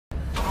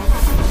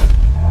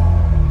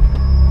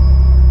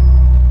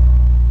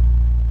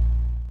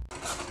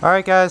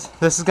Alright guys,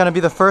 this is going to be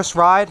the first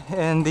ride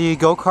in the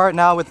go-kart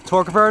now with the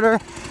torque converter.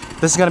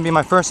 This is going to be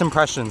my first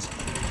impressions.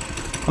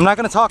 I'm not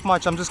going to talk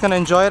much, I'm just going to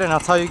enjoy it and I'll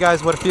tell you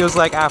guys what it feels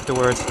like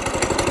afterwards.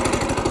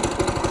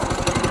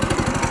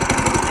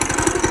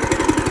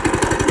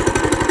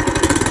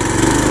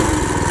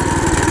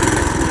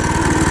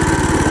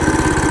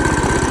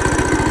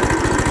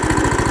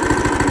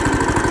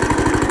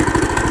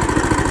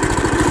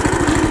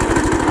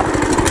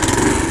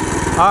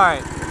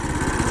 Alright,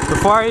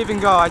 before I even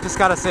go, I just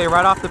gotta say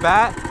right off the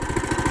bat,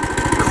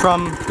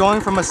 from going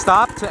from a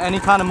stop to any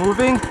kind of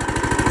moving,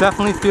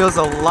 definitely feels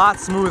a lot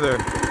smoother.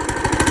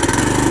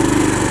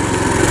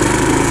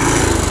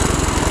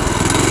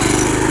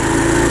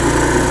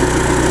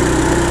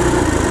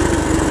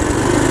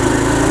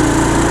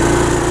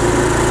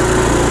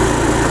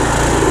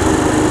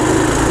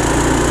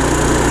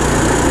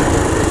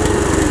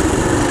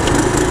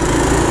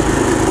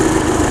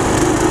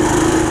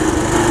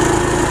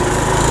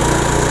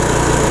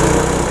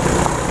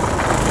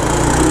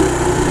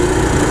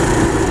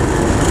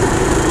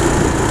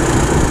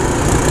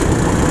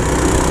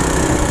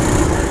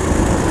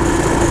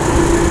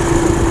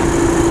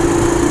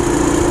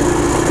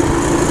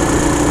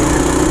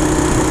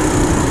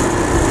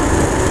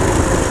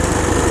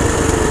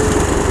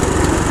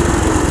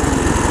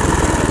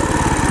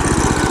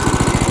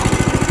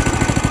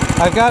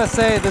 I've got to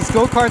say, this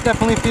go-kart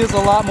definitely feels a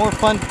lot more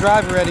fun to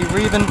drive already.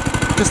 We're even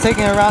just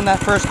taking it around that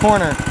first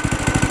corner.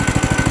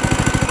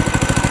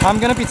 I'm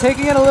going to be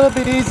taking it a little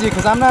bit easier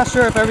because I'm not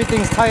sure if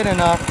everything's tight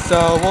enough,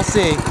 so we'll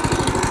see.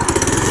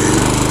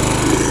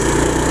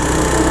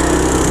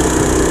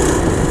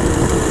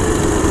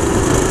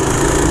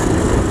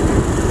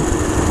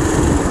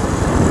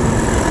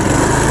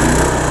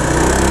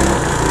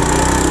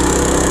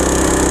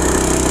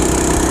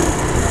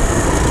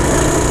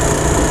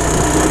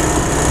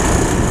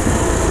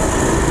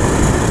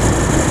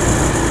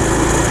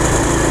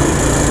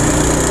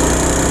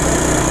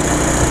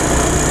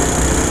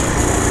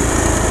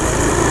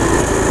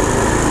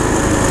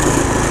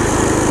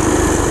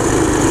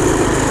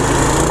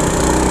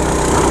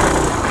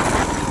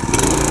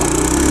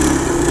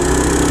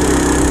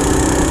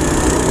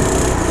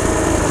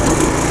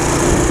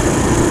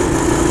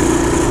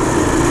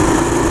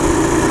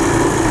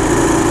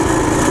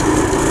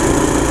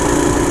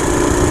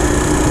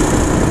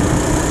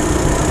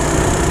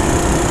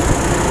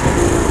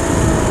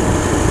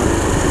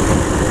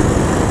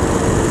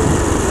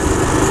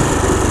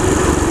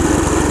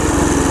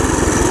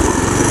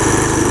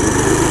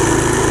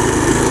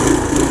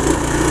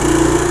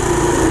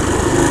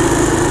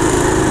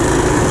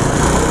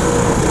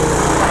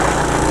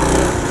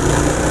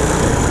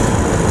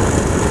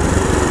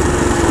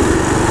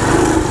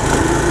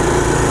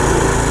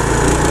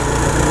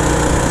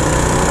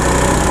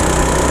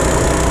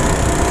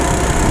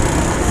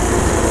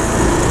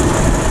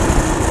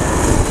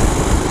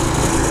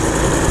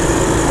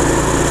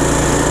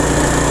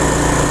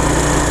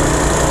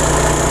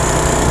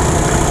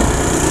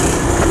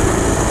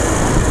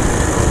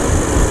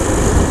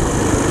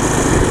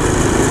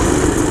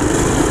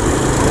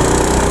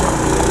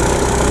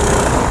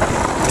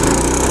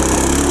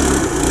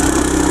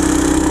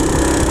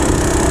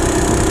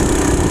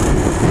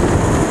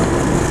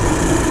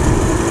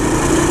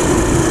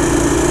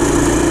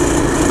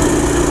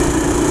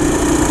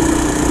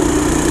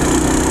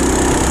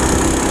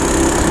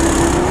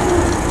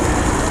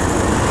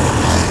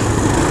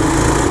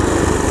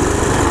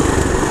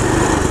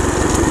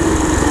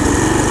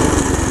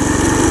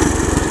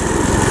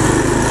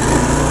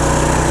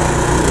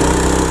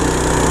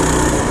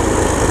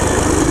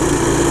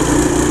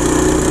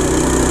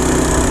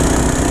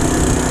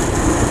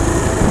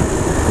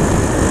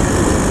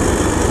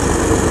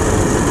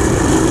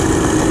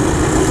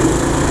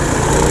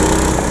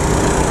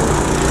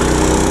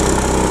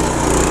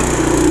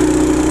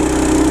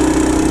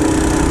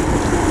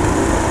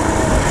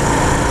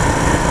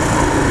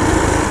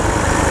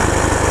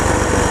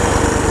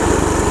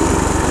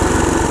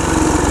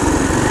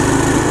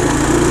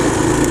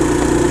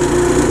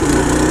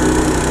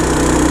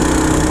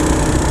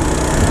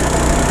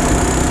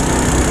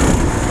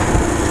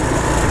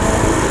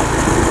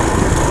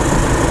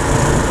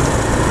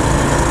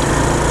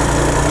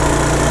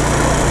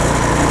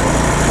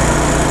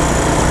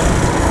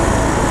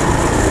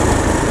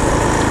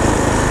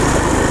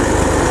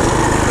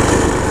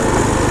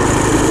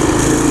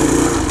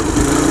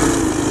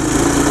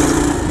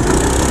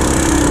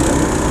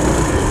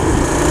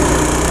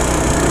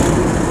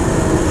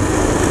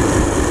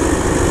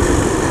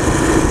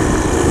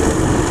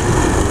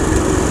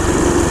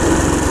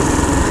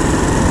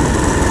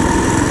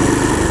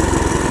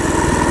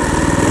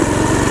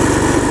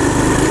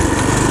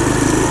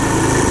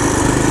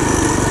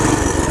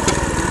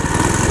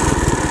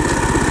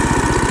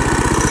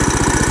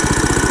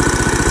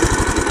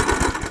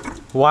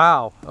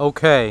 Wow,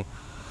 okay.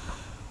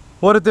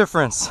 What a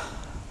difference.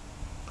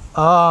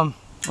 I'm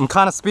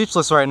kind of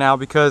speechless right now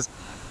because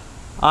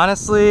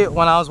honestly,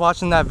 when I was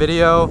watching that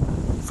video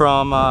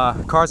from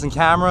Cars and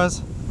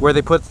Cameras, where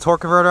they put the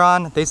torque converter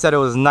on, they said it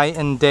was night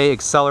and day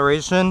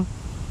acceleration.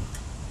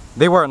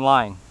 They weren't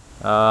lying.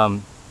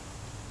 Not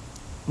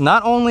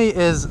only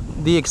is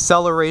the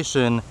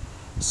acceleration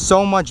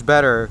so much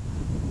better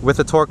with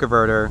the torque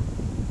converter,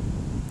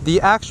 the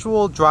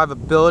actual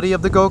drivability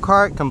of the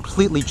go-kart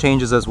completely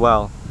changes as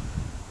well.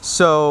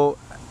 So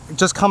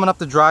just coming up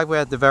the driveway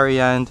at the very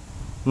end,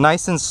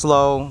 nice and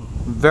slow,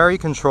 very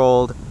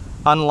controlled,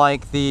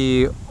 unlike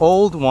the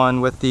old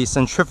one with the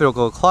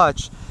centrifugal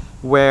clutch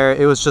where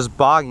it was just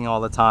bogging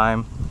all the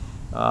time.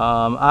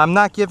 I'm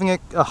not giving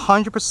it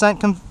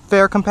 100%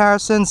 fair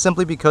comparison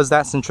simply because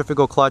that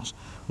centrifugal clutch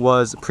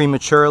was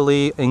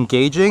prematurely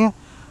engaging.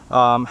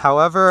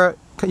 However,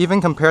 even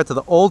compared to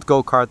the old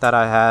go-kart that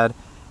I had,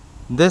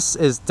 this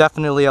is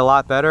definitely a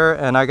lot better,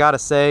 and I gotta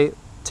say,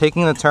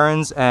 taking the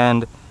turns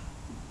and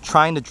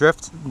trying to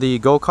drift the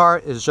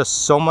go-kart is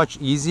just so much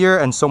easier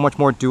and so much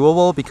more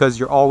doable because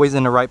you're always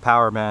in the right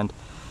power band.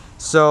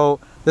 So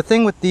the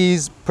thing with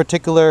these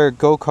particular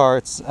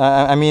go-karts,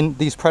 I mean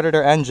these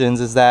Predator engines,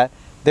 is that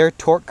their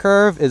torque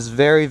curve is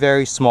very,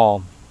 very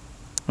small.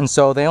 And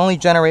so they only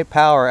generate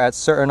power at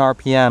certain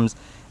RPMs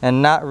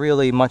and not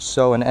really much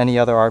so in any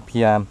other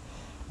RPM.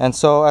 And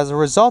so as a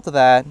result of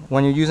that,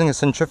 when you're using a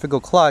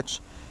centrifugal clutch,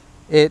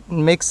 it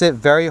makes it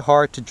very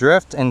hard to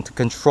drift and to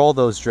control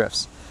those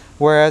drifts.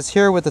 Whereas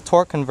here with the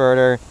torque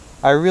converter,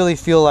 I really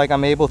feel like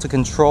I'm able to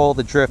control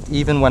the drift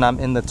even when I'm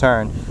in the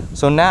turn.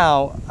 So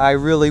now I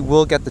really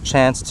will get the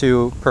chance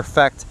to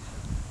perfect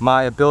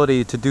my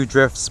ability to do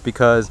drifts,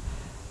 because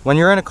when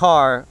you're in a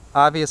car,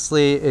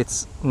 obviously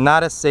it's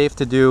not as safe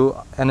to do,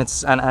 and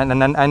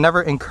I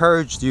never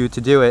encouraged you to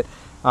do it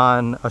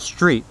on a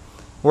street.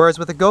 Whereas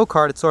with a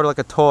go-kart, it's sort of like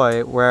a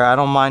toy where I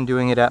don't mind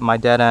doing it at my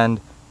dead end,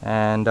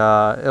 and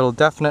it'll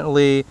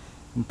definitely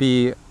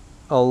be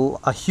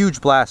a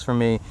huge blast for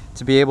me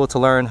to be able to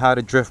learn how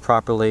to drift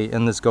properly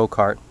in this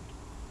go-kart.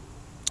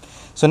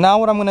 So now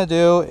what I'm going to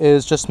do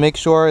is just make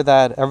sure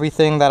that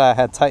everything that I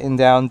had tightened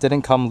down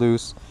didn't come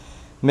loose.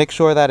 Make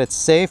sure that it's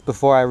safe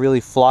before I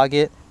really flog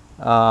it.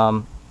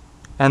 And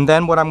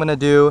then what I'm going to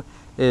do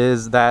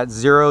is that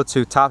 0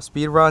 to top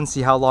speed run,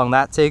 see how long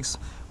that takes,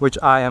 which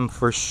I am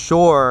for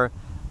sure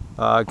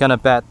gonna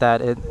bet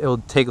that it'll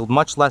take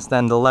much less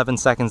than the 11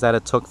 seconds that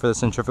it took for the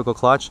centrifugal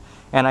clutch,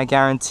 and I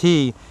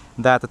guarantee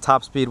that the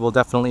top speed will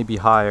definitely be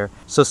higher.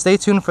 So stay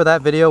tuned for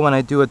that video when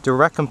I do a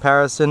direct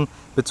comparison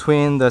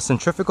between the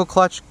centrifugal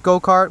clutch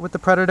go-kart with the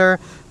Predator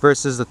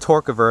versus the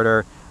torque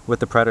converter with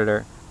the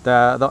Predator.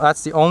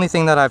 That's the only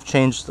thing that I've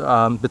changed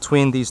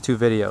between these two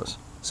videos.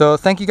 So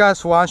thank you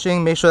guys for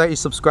watching. Make sure that you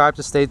subscribe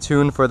to stay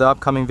tuned for the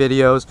upcoming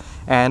videos,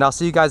 and I'll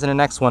see you guys in the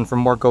next one for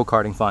more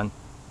go-karting fun.